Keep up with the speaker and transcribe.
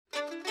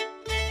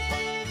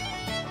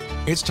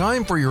It's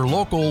time for your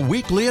local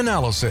weekly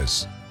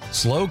analysis.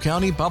 SLO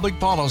County Public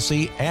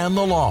Policy and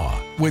the Law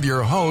with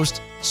your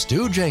host,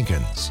 Stu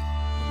Jenkins.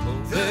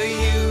 The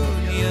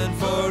Union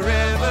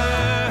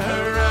forever,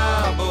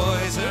 hurrah,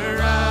 boys,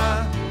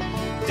 hurrah.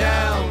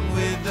 Down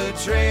with the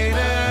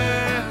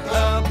traitor,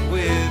 up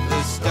with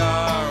the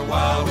star.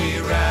 While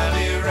we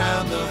rally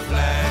round the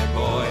flag,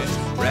 boys,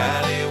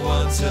 rally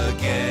once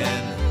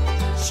again,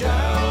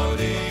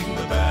 shouting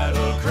the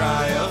battle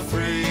cry of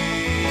freedom.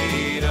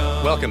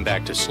 Welcome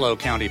back to SLO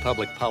County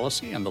Public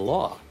Policy and the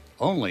Law,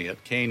 only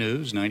at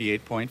K-News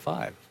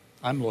 98.5.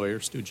 I'm lawyer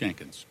Stu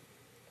Jenkins.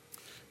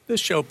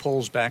 This show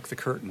pulls back the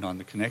curtain on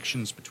the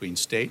connections between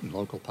state and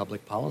local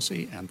public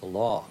policy and the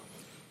law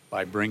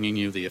by bringing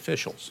you the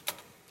officials,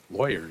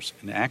 lawyers,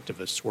 and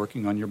activists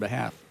working on your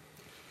behalf.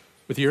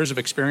 With years of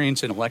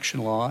experience in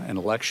election law and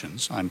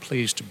elections, I'm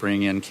pleased to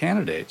bring in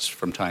candidates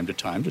from time to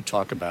time to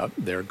talk about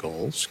their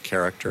goals,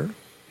 character,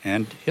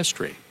 and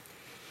history.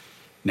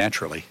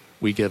 Naturally,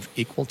 we give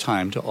equal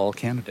time to all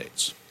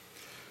candidates.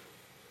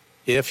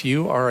 If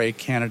you are a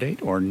candidate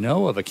or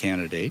know of a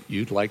candidate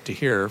you'd like to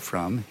hear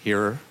from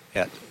here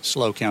at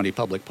SLO County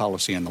Public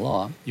Policy and the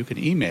Law, you can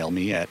email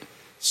me at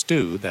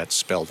Stu, that's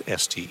spelled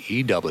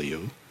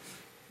S-T-E-W,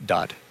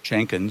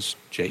 .Jenkins,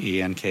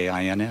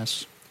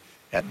 Jenkins,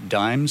 at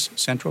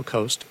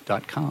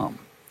dimescentralcoast.com.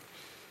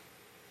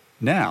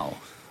 Now,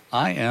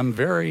 I am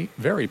very,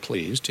 very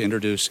pleased to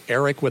introduce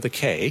Erik with a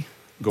K,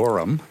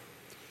 Gorham,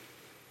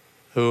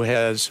 who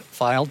has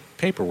filed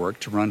paperwork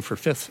to run for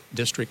 5th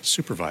District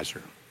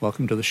Supervisor.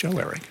 Welcome to the show,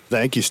 Erik.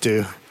 Thank you,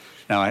 Stu.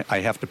 Now, I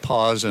have to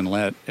pause and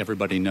let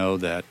everybody know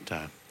that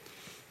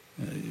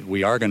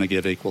we are going to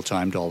give equal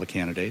time to all the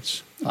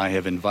candidates. I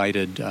have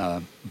invited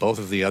both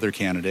of the other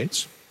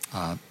candidates.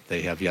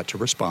 They have yet to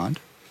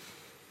respond.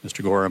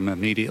 Mr. Gorham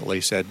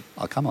immediately said,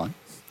 "Oh, come on."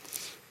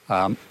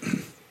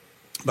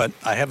 But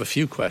I have a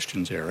few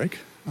questions, Erik.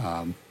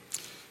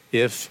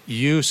 If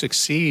you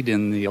succeed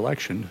in the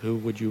election, who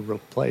would you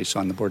replace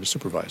on the Board of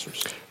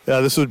Supervisors?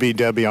 This would be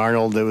Debbie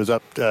Arnold. It was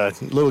up,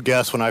 little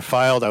guess, when I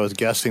filed, I was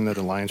guessing that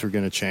the lines were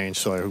going to change,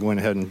 so I went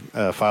ahead and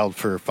filed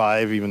for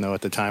 5, even though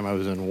at the time I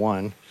was in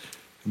 1.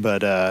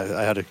 But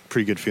I had a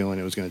pretty good feeling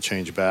it was going to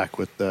change back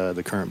with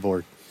the current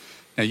board.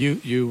 Now,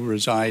 you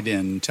reside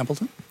in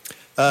Templeton?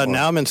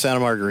 Now I'm in Santa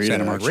Margarita.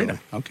 Santa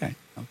Margarita, actually.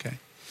 Okay.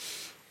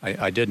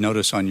 I did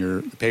notice on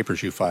your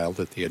papers you filed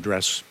that the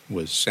address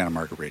was Santa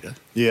Margarita.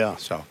 Yeah.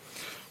 So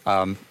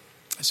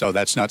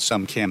that's not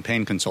some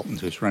campaign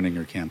consultant who's running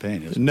your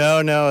campaign, is it?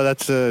 No,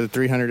 that's a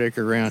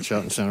 300-acre ranch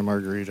out in Santa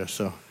Margarita.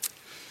 So,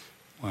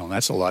 well,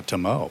 that's a lot to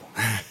mow.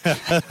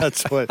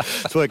 that's what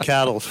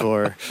cattle's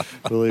for,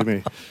 believe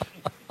me.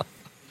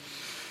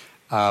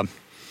 Now,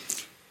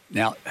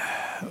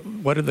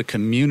 what are the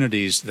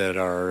communities that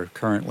are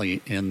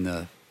currently in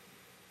the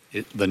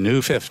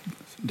new 5th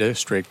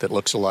district that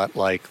looks a lot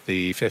like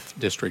the 5th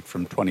district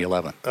from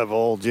 2011? Of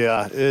old,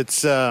 yeah.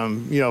 It's,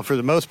 for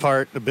the most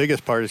part, the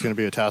biggest part is going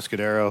to be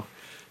Atascadero.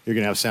 You're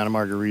going to have Santa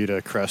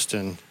Margarita,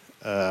 Creston.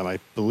 I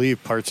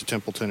believe parts of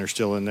Templeton are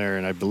still in there,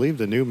 and I believe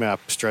the new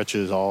map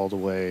stretches all the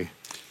way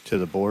to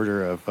the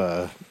border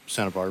of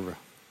Santa Barbara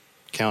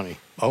County.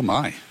 Oh,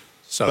 my.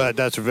 But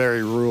that's a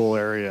very rural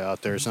area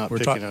out there. It's not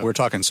picking up. We're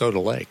talking Soda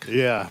Lake.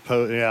 Yeah,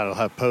 it'll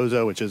have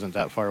Pozo, which isn't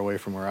that far away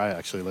from where I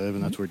actually live,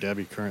 and that's where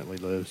Debbie currently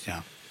lives.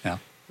 Yeah.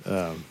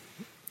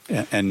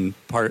 And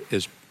part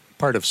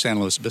of San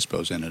Luis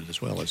Obispo's in it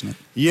as well, isn't it?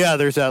 Yeah,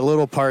 there's that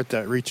little part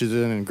that reaches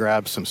in and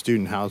grabs some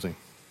student housing,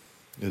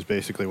 is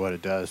basically what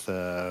it does,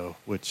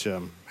 which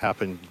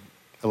happened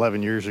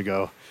 11 years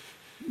ago.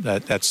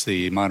 That's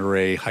the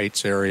Monterey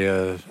Heights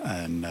area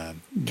and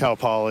Cal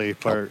Poly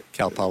part.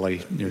 Cal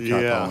Poly, near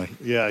Cal Poly.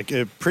 Yeah,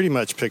 it pretty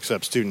much picks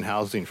up student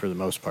housing for the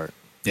most part.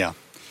 Yeah,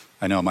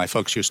 I know. My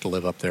folks used to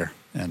live up there,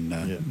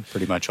 and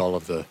pretty much all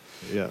of the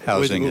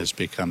housing has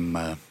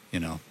become,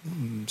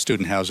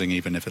 student housing,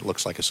 even if it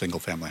looks like a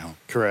single-family home.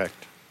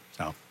 Correct.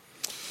 So,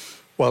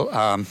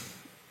 well,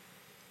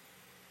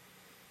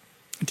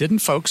 didn't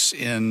folks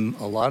in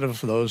a lot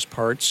of those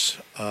parts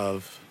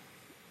of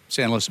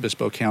San Luis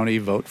Obispo County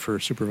vote for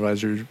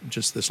supervisor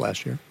just this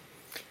last year?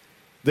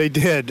 They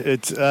did.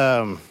 It's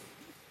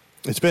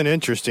been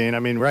interesting. I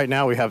mean, right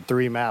now we have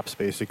 3 maps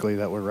basically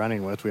that we're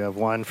running with. We have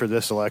one for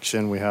this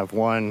election. We have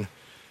one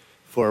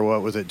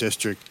for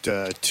District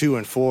 2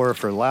 and 4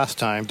 for last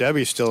time.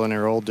 Debbie's still in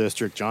her old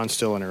district. John's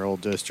still in her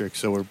old district.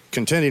 So we're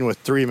contending with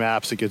 3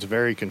 maps. It gets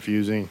very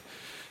confusing.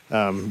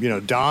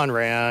 Don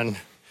ran.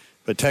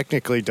 But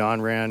technically, Don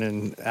ran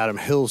in Adam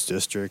Hill's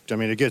district. I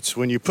mean,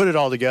 when you put it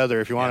all together,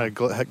 if you want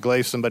to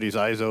glaze somebody's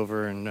eyes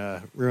over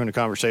and ruin a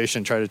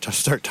conversation, try to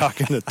start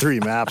talking the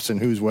 3 maps and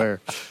who's where.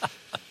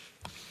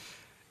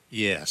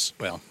 Yes,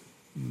 well,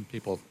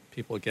 people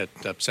get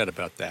upset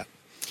about that.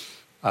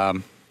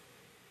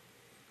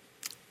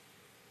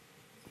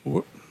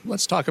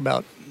 Let's talk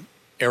about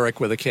Erik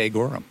with a K.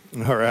 Gorham.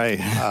 All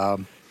right.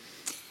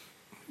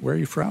 Where are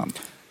you from?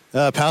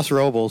 Paso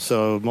Robles,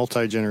 so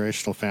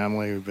multi-generational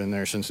family. We've been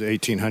there since the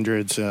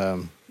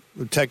 1800s.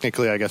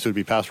 Technically, I guess it would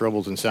be Paso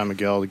Robles and San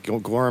Miguel. The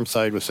Gorham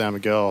side was San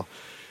Miguel.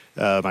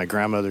 My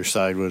grandmother's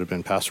side would have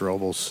been Paso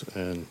Robles,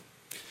 and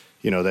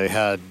they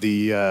had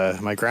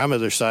my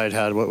grandmother's side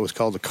had what was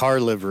called the car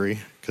livery,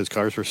 because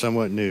cars were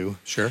somewhat new.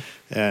 Sure.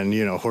 And,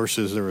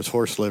 horses, there was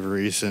horse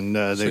liveries. And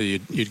so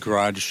you'd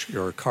garage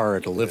your car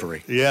at a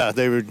livery. Yeah,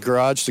 they would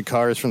garage the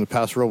cars from the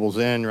Paso Robles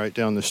Inn right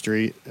down the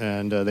street.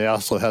 And they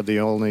also had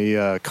the only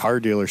car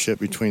dealership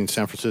between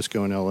San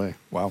Francisco and L.A.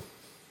 Wow.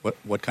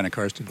 What kind of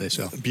cars did they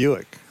sell?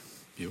 Buick,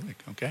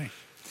 okay.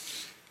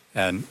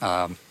 And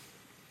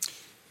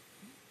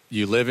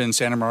you live in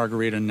Santa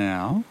Margarita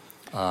now.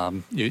 Do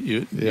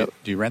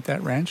you rent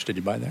that ranch? Did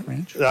you buy that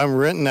ranch? I'm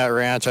renting that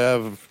ranch.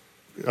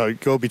 I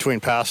go between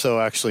Paso,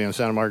 actually, and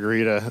Santa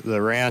Margarita.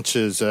 The ranch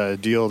is a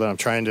deal that I'm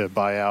trying to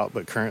buy out,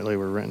 but currently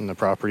we're renting the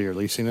property or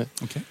leasing it.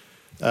 Okay.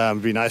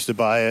 It'd be nice to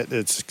buy it.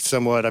 It's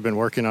somewhat, I've been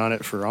working on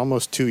it for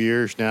almost 2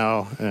 years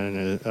now,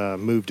 and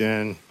moved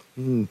in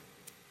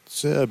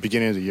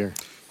beginning of the year.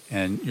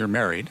 And you're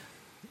married?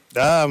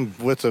 I'm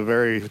with a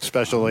very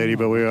special lady,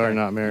 but we are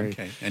not married.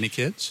 Okay. Any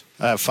kids?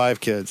 I have 5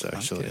 kids,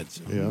 actually. 5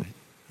 kids. Yeah. All right.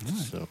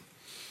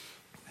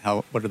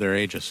 So, what are their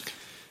ages?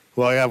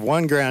 Well, I have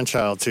one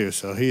grandchild, too,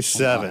 so he's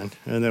 7,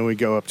 and then we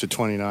go up to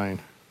 29.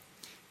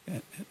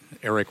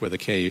 Erik with a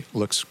K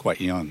looks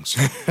quite young,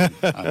 so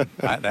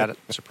that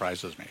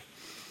surprises me.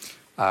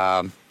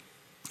 Now,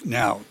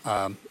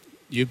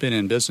 you've been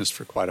in business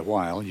for quite a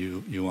while.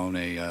 You own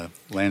a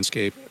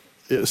landscape.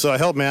 So I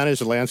help manage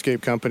a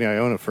landscape company. I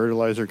own a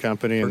fertilizer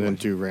company and then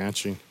do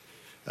ranching.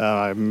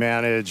 I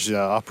manage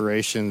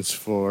operations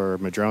for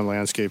Madrone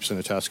Landscapes in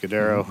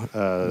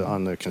Atascadero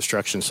on the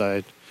construction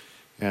side,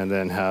 and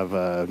then have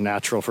a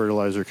natural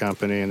fertilizer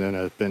company, and then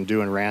I've been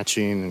doing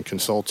ranching and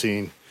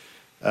consulting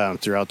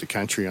throughout the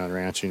country on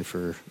ranching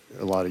for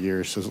a lot of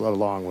years,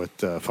 along with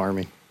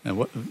farming.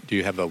 And do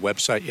you have a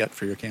website yet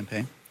for your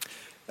campaign?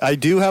 I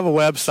do have a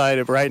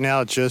website. Right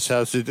now, it just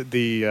has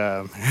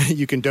the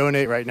you can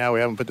donate right now. We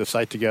haven't put the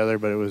site together,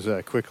 but it was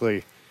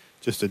quickly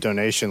just a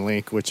donation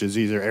link, which is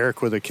either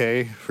Erik with a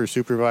K for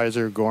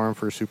supervisor, Gorham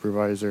for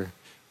supervisor,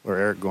 or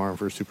Erik Gorham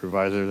for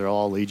supervisor. They'll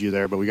all lead you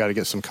there, but we got to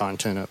get some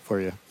content up for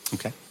you.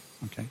 Okay.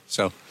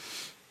 So,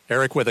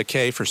 Erik with a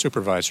K for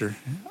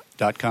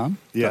supervisor.com?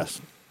 Yes.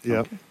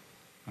 Yep.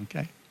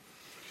 Okay.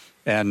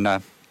 And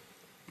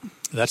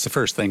that's the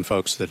first thing,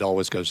 folks, that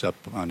always goes up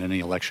on any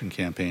election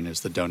campaign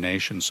is the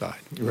donation side.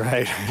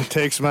 Right. It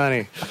takes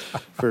money,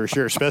 for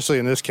sure, especially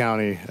in this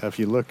county. If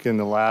you look in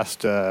the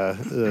last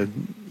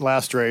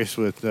race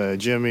with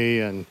Jimmy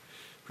and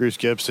Bruce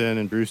Gibson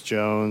and Bruce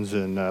Jones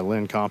and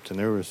Lynn Compton,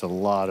 there was a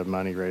lot of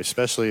money raised,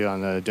 especially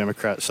on the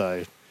Democrat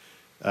side.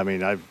 I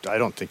mean, I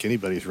don't think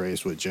anybody's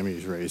raised what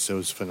Jimmy's raised. It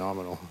was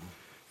phenomenal.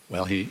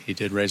 Well, he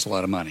did raise a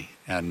lot of money.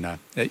 And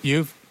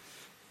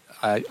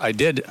I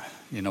did,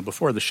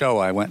 before the show,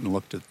 I went and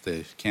looked at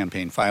the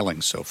campaign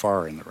filings so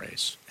far in the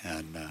race.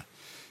 And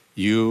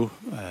you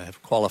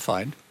have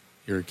qualified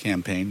your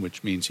campaign,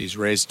 which means he's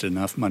raised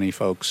enough money,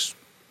 folks,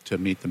 to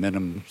meet the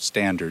minimum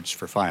standards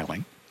for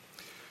filing.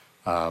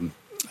 You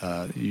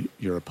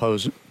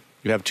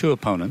have 2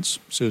 opponents.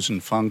 Susan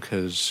Funk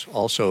has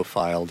also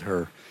filed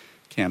her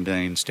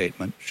campaign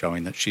statement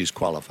showing that she's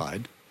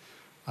qualified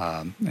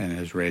and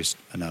has raised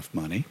enough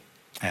money.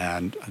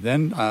 And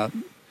then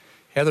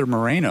Heather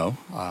Moreno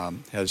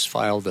has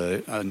filed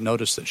a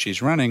notice that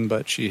she's running,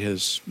 but she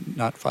has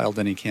not filed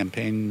any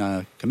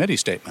campaign committee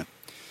statement,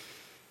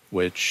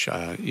 which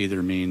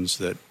either means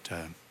that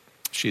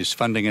she's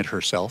funding it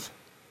herself,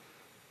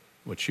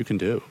 which you can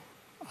do,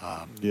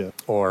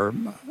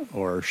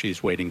 or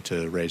she's waiting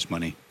to raise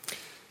money.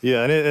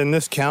 Yeah, and in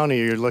this county,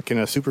 you're looking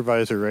at a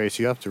supervisor race.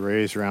 You have to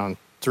raise around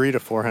 $300,000 to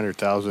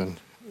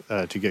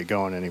 $400,000 to get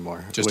going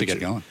anymore. Just to get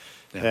going.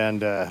 Yeah.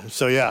 And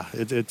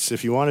it's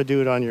if you want to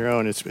do it on your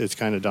own, it's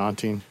kind of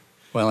daunting.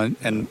 Well,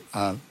 and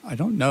I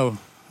don't know,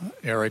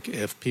 Erik,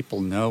 if people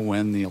know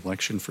when the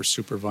election for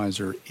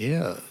supervisor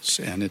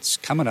is, and it's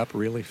coming up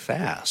really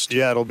fast.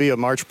 Yeah, it'll be a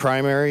March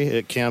primary.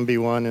 It can be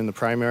won in the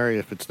primary.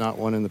 If it's not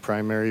won in the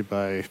primary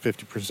by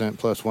 50%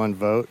 plus 1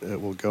 vote,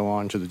 it will go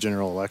on to the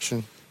general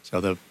election. So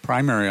the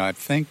primary, I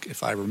think,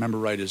 if I remember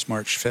right, is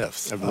March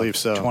 5th. I believe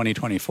so.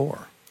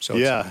 2024. So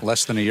it's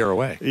less than a year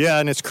away. Yeah,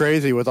 and it's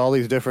crazy with all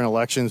these different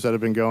elections that have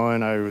been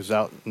going. I was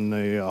out in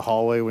the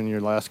hallway when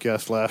your last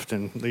guest left,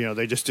 and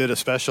they just did a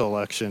special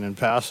election in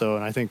Paso,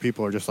 and I think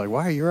people are just like,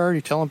 "Why? You're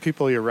already telling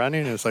people you're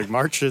running?" And it's like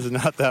March is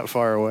not that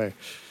far away.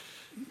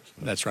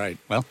 That's right.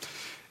 Well,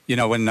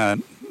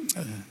 when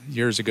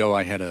years ago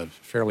I had a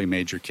fairly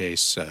major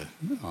case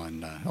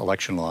on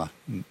election law,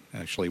 and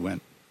actually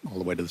went all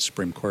the way to the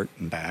Supreme Court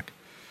and back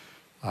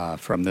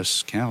from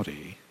this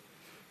county,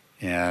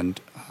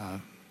 and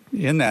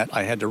in that,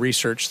 I had to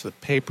research the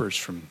papers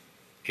from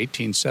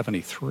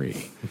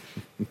 1873.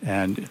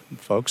 And,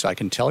 folks, I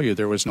can tell you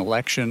there was an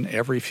election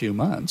every few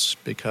months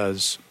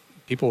because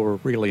people were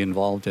really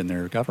involved in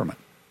their government.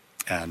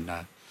 And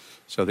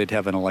so they'd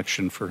have an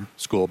election for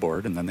school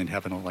board, and then they'd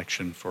have an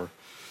election for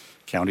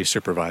county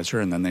supervisor,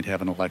 and then they'd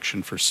have an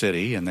election for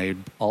city, and they'd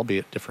all be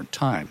at different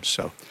times.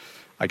 So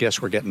I guess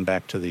we're getting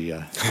back to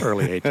the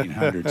early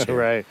 1800s here.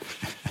 Right.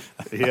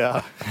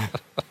 Yeah.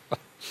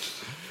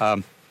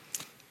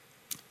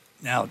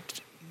 Now,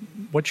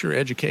 what's your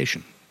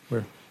education?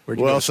 Where'd you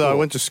go Well, to so I school?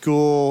 went to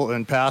school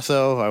in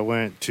Paso. I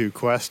went to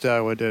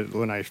Cuesta.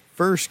 When I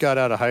first got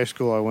out of high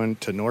school, I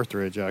went to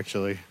Northridge,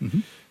 actually. Mm-hmm.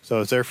 So I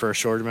was there for a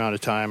short amount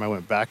of time. I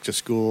went back to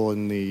school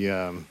in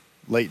the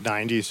late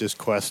 90s, just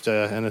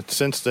Cuesta. And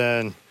since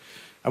then,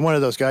 I'm one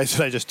of those guys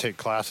that I just take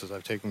classes.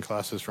 I've taken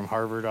classes from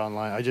Harvard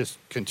online. I just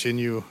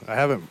continue. I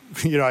haven't,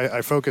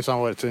 I focus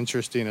on what's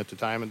interesting at the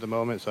time, at the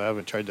moment, so I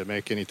haven't tried to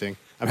make anything.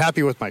 I'm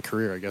happy with my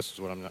career, I guess is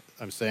what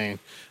I'm saying.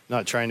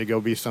 Not trying to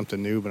go be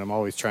something new, but I'm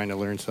always trying to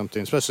learn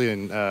something, especially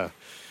in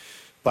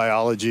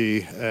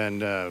biology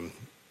and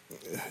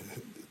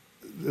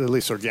at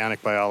least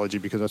organic biology,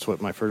 because that's what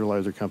my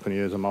fertilizer company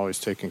is. I'm always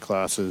taking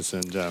classes.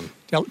 And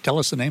Tell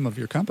us the name of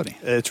your company.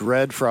 it's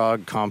Red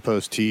Frog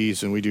Compost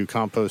Teas, and we do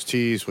compost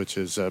teas, which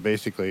is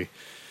basically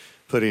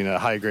putting a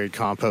high-grade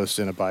compost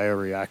in a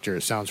bioreactor.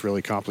 It sounds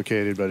really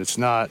complicated, but it's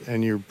not,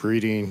 and you're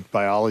breeding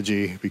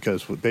biology,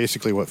 because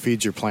basically what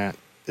feeds your plant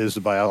is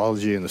the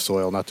biology in the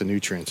soil, not the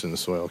nutrients in the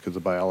soil, because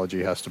the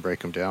biology has to break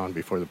them down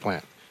before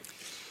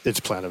it's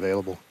plant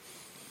available.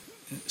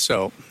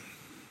 So,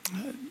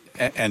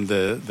 and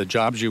the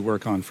jobs you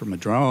work on from a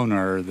drone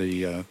are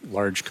the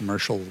large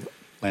commercial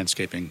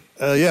landscaping.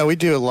 Yeah, we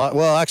do a lot.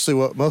 Well,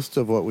 actually, most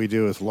of what we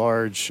do is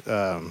large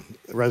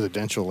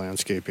residential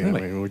landscaping.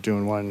 Really? I mean, we're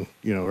doing one,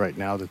 right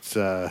now that's,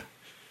 a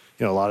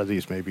lot of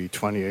these maybe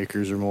 20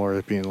 acres or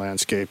more being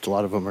landscaped. A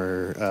lot of them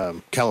are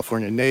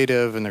California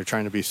native, and they're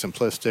trying to be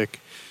simplistic.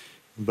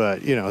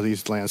 But,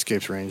 these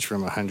landscapes range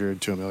from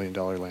 $100,000 to $1 million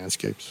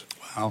landscapes.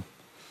 Wow.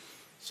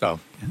 So,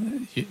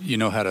 you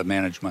know how to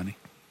manage money.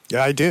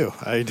 Yeah, I do.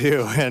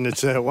 And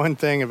it's one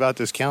thing about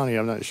this county,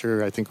 I'm not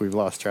sure. I think we've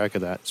lost track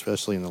of that,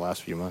 especially in the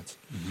last few months.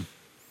 Mm-hmm.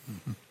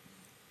 Mm-hmm.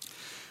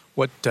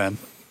 What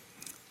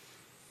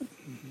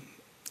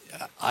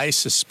I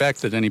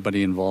suspect that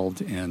anybody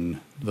involved in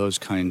those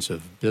kinds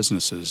of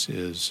businesses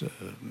is,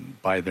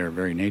 by their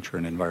very nature,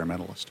 an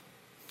environmentalist.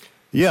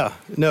 Yeah,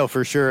 no,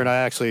 for sure. And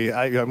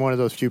I'm one of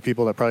those few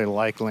people that probably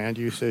like land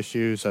use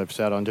issues. I've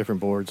sat on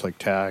different boards like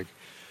TAG,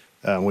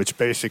 which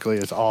basically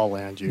is all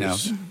land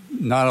use. Now,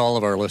 not all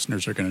of our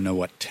listeners are going to know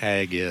what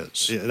TAG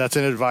is. Yeah, that's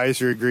an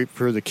advisory group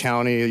for the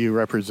county. You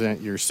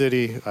represent your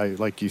city.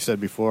 Like you said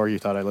before, you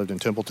thought I lived in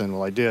Templeton.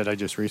 Well, I did. I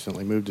just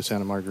recently moved to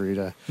Santa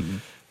Margarita. Mm-hmm.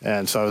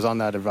 And so I was on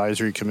that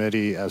advisory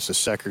committee as the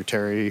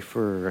secretary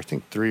for, I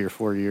think, 3 or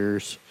 4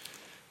 years.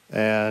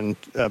 And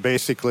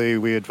basically,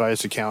 we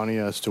advise the county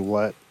as to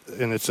what,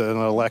 and it's an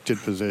elected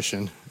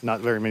position. Not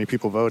very many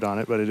people vote on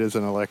it, but it is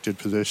an elected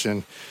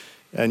position.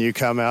 And you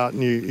come out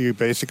and you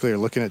basically are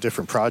looking at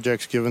different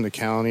projects, giving the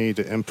county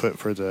the input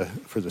for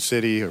the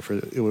city, or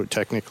it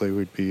technically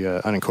would be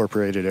an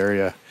unincorporated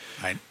area,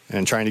 right,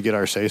 and trying to get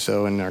our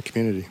say-so in our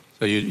community.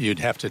 So you'd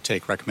have to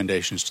take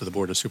recommendations to the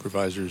Board of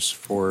Supervisors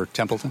for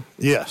Templeton?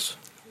 Yes.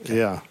 Okay.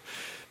 Yeah.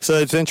 So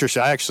it's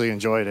interesting. I actually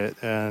enjoyed it,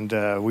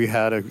 and we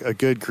had a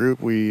good group.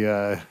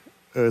 There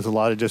was a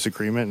lot of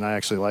disagreement, and I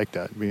actually liked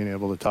that, being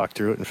able to talk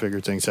through it and figure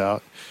things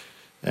out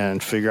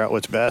and figure out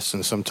what's best.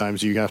 And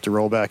sometimes you have to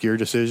roll back your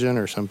decision,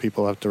 or some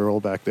people have to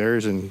roll back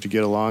theirs, and to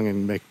get along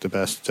and make the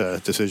best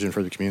decision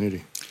for the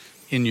community.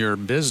 In your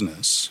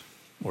business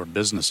or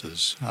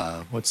businesses,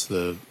 what's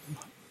the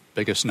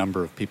biggest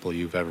number of people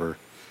you've ever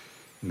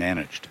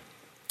managed?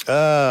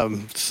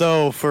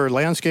 So for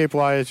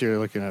landscape-wise, you're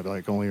looking at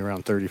like only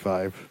around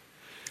 35.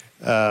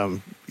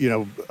 On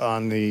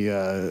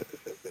the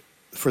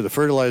for the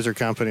fertilizer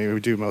company, we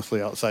do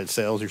mostly outside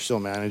sales. You're still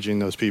managing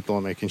those people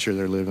and making sure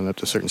they're living up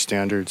to certain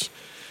standards.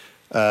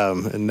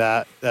 And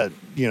that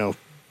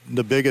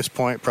the biggest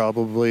point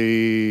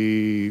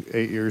probably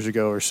 8 years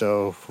ago or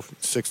so,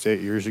 6 to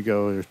 8 years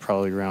ago, there's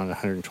probably around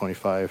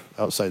 125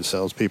 outside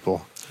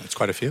salespeople. That's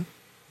quite a few.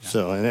 Yeah.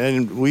 So,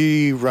 and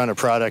we run a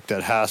product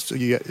that has to,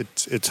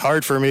 it's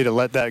hard for me to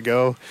let that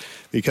go,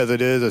 because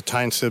it is a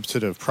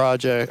time-sensitive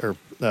project, or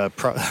I'm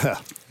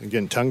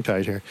getting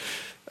tongue-tied here,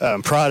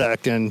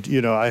 product. And,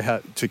 I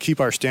had to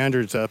keep our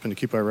standards up and to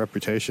keep our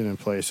reputation in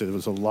place. It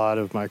was a lot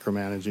of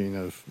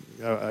micromanaging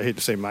I hate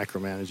to say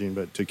micromanaging,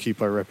 but to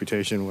keep our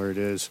reputation where it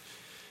is,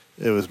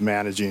 it was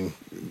managing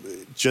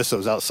just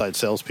those outside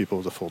salespeople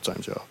was a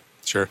full-time job.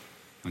 Sure.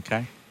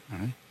 Okay. All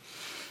right.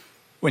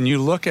 When you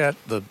look at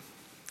the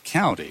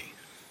county,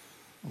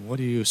 what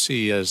do you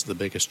see as the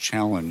biggest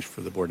challenge for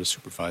the Board of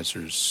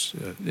Supervisors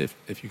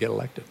if you get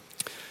elected?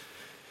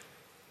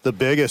 The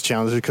biggest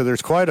challenge, because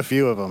there's quite a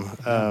few of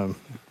them.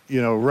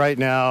 Right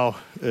now,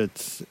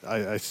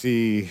 I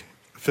see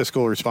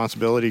fiscal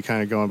responsibility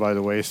kind of going by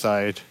the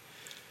wayside.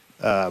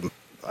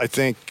 I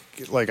think,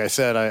 like I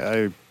said,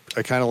 I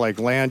kind of like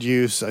land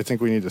use. I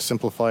think we need to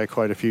simplify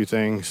quite a few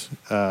things.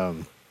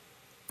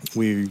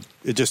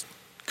 It just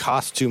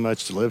costs too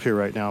much to live here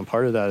right now, and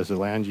part of that is the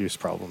land use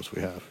problems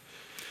we have.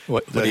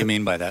 What do you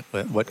mean by that?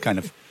 What kind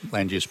of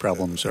land use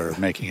problems are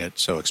making it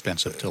so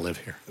expensive to live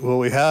here? Well,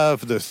 we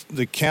have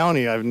the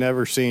county. I've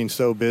never seen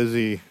so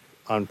busy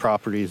on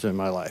properties in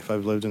my life.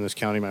 I've lived in this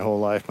county my whole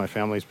life. My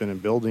family's been in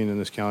building in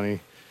this county.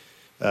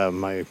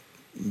 My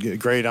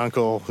great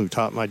uncle who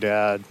taught my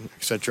dad,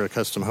 et cetera,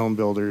 custom home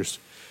builders.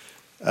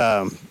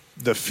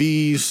 The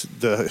fees,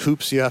 the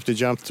hoops you have to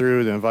jump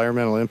through, the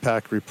environmental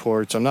impact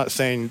reports. I'm not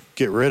saying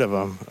get rid of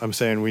them. I'm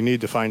saying we need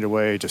to find a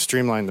way to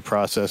streamline the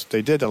process.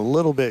 They did a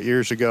little bit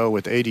years ago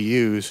with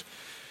ADUs,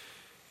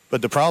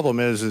 but the problem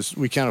is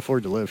we can't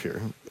afford to live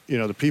here. You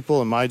know, the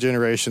people in my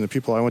generation, the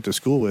people I went to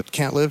school with,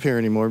 can't live here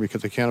anymore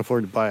because they can't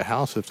afford to buy a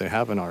house if they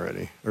haven't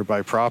already, or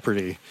buy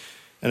property.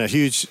 And a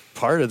huge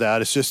part of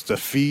that is just the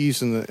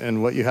fees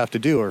and what you have to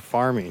do, or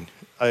farming.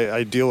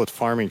 I deal with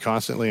farming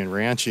constantly and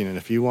ranching, and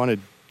if you want to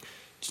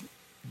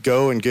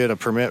go and get a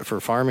permit for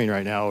farming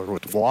right now, or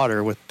with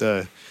water, with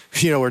the,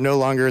 we're no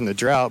longer in the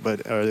drought,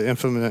 but the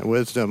infinite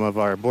wisdom of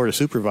our board of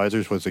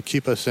supervisors was to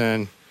keep us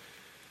in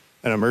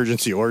an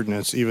emergency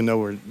ordinance, even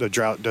though the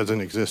drought doesn't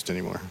exist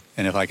anymore.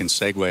 And if I can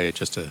segue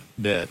just a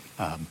bit,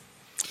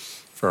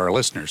 for our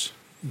listeners,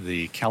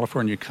 the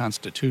California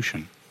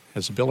Constitution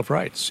has a Bill of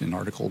Rights in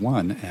Article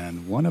 1,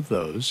 and one of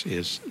those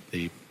is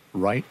the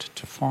right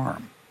to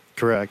farm.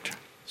 Correct.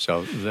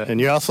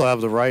 And you also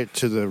have the right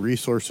to the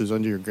resources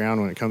under your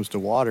ground when it comes to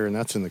water, and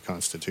that's in the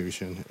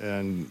Constitution.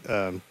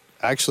 And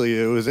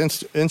actually, it was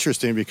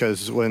interesting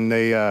because when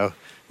they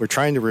were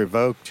trying to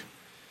revoke,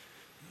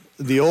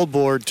 the old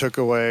board took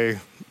away,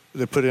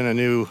 they put in a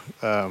new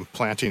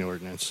planting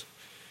ordinance.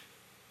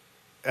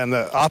 And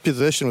the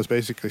opposition was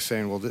basically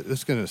saying, well, this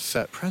is going to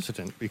set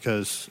precedent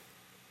because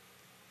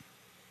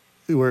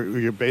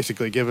you're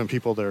basically giving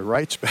people their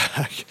rights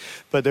back.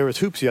 But there was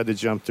hoops you had to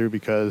jump through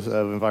because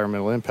of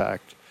environmental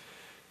impact.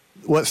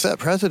 What set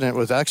precedent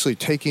was actually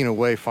taking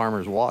away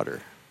farmers'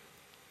 water.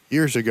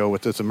 Years ago,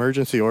 with this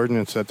emergency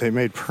ordinance that they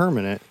made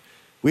permanent,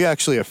 we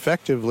actually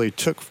effectively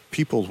took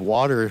people's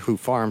water who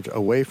farmed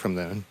away from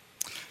them.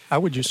 How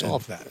would you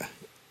solve that?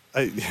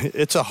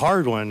 It's a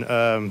hard one.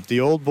 The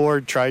old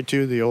board tried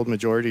to, the old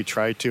majority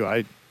tried to.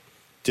 I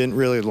didn't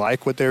really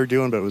like what they were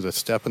doing, but it was a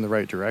step in the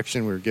right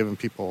direction. We were giving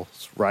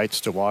people's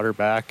rights to water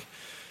back.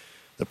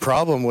 The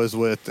problem was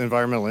with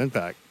environmental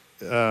impact.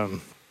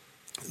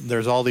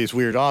 There's all these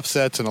weird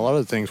offsets, and a lot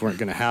of the things weren't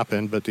going to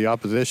happen, but the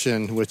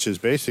opposition, which is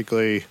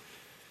basically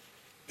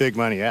Big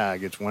Money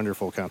Ag, it's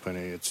Wonderful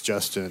Company, it's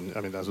Justin,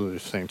 those are the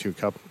same two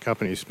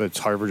companies, but it's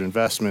Harvard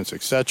Investments,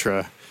 et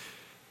cetera.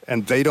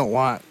 And they don't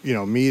want,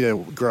 me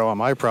to grow on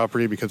my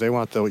property because they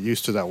want the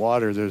use to that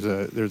water.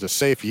 There's a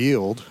safe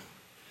yield,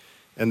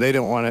 and they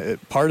don't want to.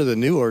 Part of the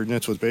new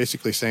ordinance was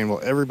basically saying, well,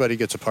 everybody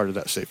gets a part of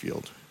that safe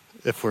yield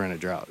if we're in a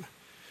drought.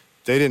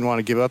 They didn't want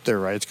to give up their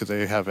rights because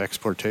they have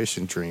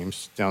exportation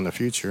dreams down the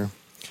future.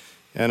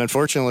 And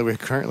unfortunately, we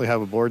currently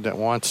have a board that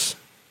wants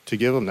to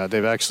give them that.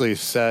 They've actually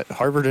set,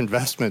 Harvard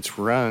Investments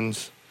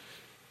runs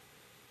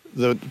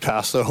the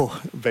Paso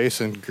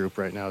Basin group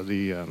right now.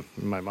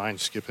 My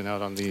mind's skipping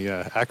out on the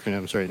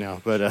acronyms right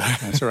now, but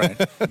that's all right.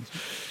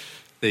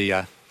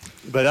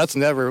 But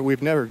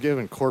we've never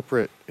given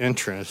corporate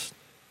interest.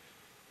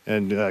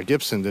 And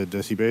Gibson did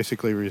this. He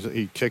basically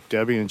he kicked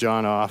Debbie and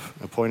John off,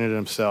 appointed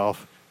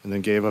himself, and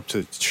then gave up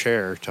to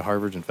chair to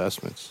Harvard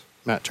Investments,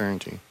 Matt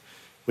Turrentine,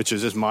 which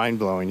is just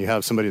mind-blowing. You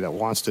have somebody that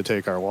wants to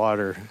take our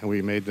water, and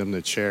we made them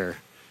the chair.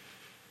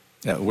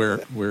 Yeah, where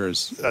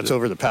is... That's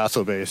over the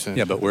Paso Basin.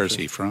 Yeah, but where is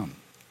he from?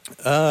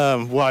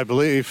 Well, I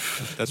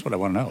believe... That's what I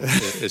want to know.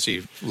 Is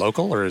he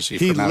local, or is he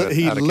from out of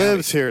He county?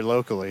 lives here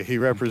locally. He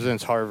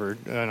represents Harvard,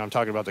 and I'm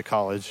talking about the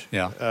college.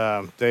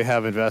 Yeah. They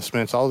have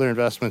investments, all their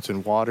investments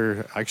in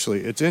water. Actually,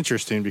 it's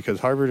interesting because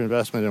Harvard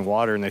investment in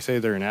water, and they say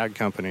they're an ag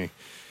company,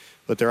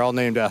 but they're all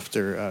named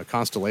after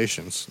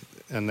constellations,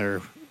 and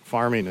their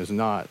farming is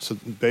not. So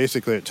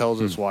basically, it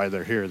tells us why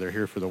they're here. They're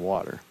here for the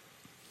water.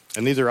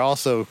 And these are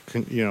also,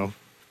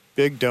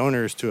 big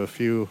donors to a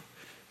few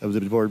of the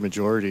board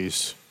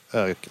majorities'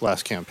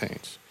 last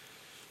campaigns.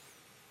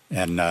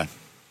 And,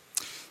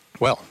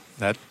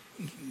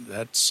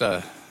 that's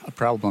a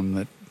problem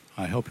that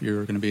I hope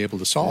you're going to be able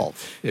to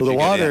solve. Well, the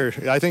water,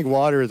 I think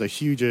water is a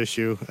huge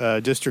issue.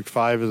 District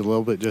 5 is a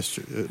little bit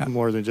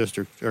more than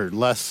or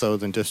less so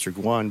than District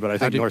 1, but I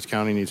think North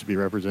County needs to be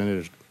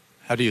represented.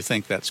 How do you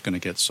think that's going to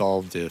get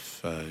solved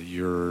if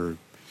you're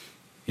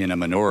in a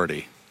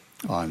minority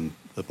on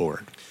the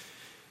board?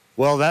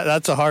 Well,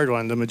 that's a hard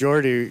one. The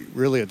majority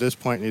really at this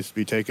point needs to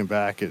be taken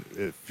back. It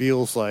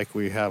feels like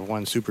we have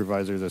one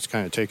supervisor that's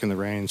kind of taking the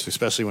reins,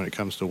 especially when it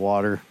comes to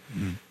water.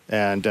 Mm-hmm.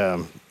 And,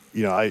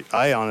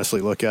 I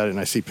honestly look at it and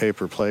I see pay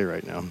per play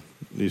right now.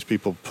 These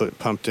people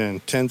pumped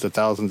in tens of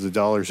thousands of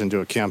dollars into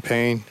a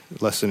campaign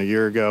less than a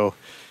year ago,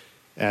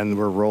 and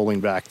we're rolling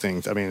back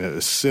things.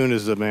 As soon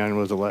as the man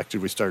was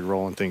elected, we started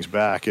rolling things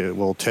back. It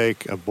will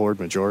take a board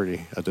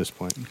majority at this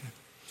point. Okay.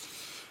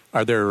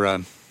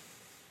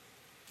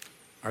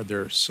 Are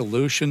there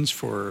solutions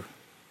for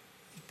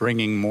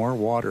bringing more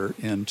water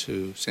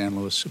into San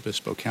Luis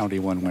Obispo County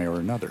one way or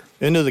another?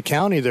 Into the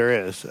county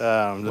there is.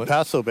 The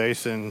Paso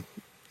Basin,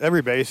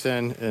 every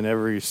basin in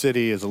every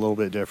city is a little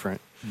bit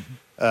different.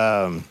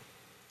 Mm-hmm.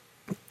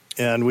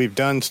 And we've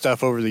done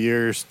stuff over the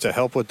years to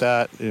help with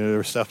that. There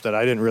was stuff that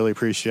I didn't really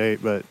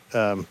appreciate, but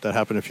that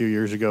happened a few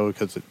years ago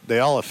because they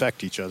all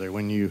affect each other.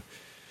 When you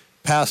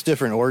pass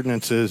different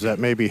ordinances that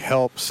maybe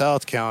help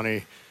South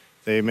County,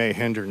 they may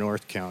hinder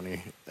North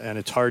County. And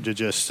it's hard to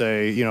just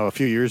say, a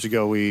few years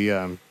ago we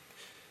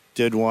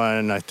did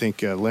one, I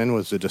think Lynn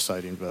was the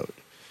deciding vote.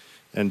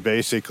 And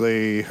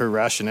basically her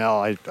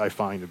rationale I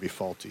find to be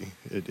faulty.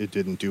 It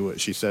didn't do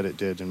what she said it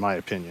did, in my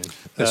opinion.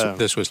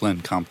 This was Lynn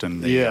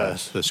Compton,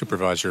 the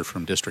supervisor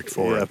from District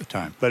 4 at the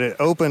time. But it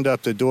opened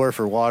up the door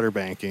for water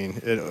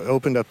banking. It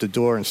opened up the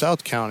door in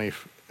South County,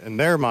 in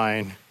their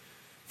mind,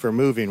 for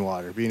moving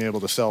water, being able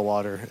to sell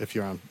water if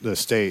you're on the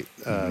state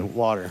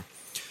water.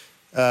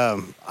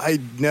 I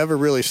never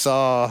really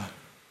saw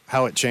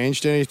how it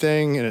changed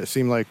anything, and it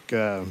seemed like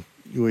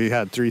we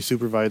had 3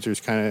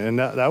 supervisors and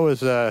that was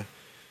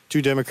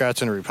 2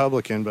 Democrats and a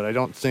Republican, but I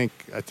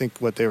think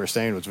what they were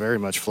saying was very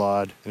much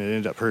flawed, and it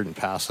ended up hurting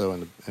Paso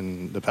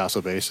and the Paso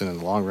Basin in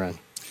the long run.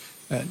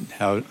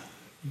 And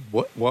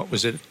what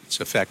was its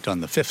effect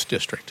on the 5th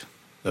District?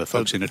 The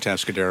folks in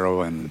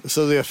Atascadero and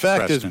So the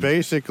effect Preston. is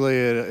basically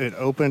it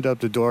opened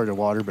up the door to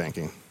water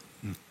banking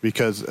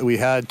because we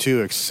had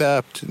to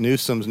accept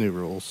Newsom's new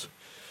rules.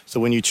 So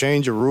when you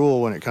change a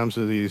rule when it comes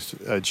to these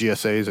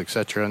GSAs, et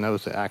cetera, and that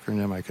was the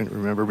acronym I couldn't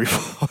remember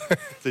before,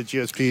 the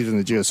GSPs and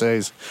the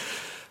GSAs.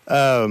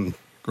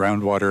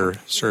 Groundwater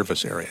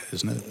Service Area,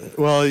 isn't it?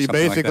 Well, Something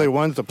basically like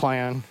one's the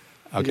plan,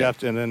 Okay.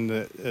 and then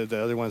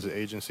the other one's the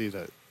agency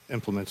that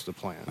implements the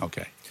plan.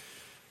 Okay.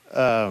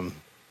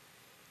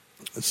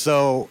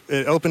 So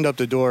it opened up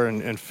the door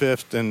in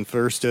 5th and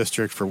 1st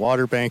District for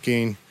water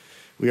banking.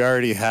 We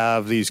already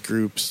have these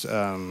groups,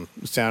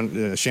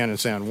 Shannon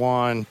San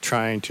Juan,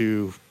 trying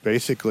to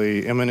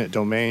basically eminent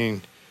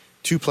domain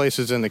 2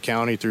 places in the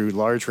county through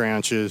large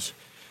ranches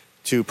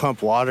to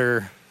pump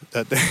water.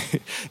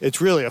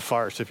 It's really a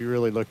farce if you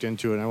really looked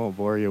into it. I won't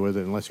bore you with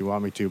it unless you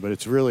want me to, but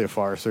it's really a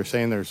farce. They're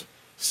saying there's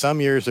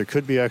some years there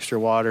could be extra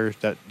water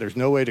that there's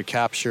no way to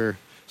capture,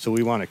 so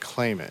we want to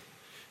claim it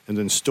and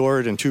then store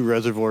it in 2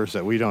 reservoirs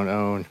that we don't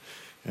own.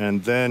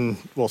 And then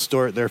we'll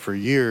store it there for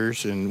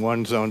years, and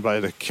one's owned by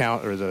the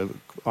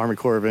Army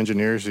Corps of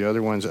Engineers, the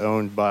other one's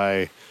owned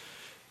by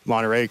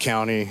Monterey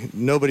County.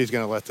 Nobody's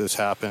going to let this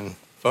happen.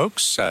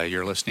 Folks,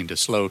 you're listening to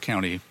SLO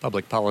County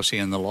Public Policy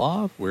and the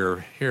Law.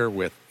 We're here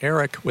with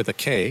Erik with a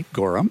K,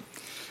 Gorham,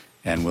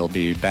 and we'll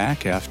be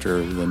back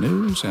after the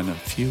news and a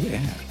few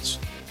ads.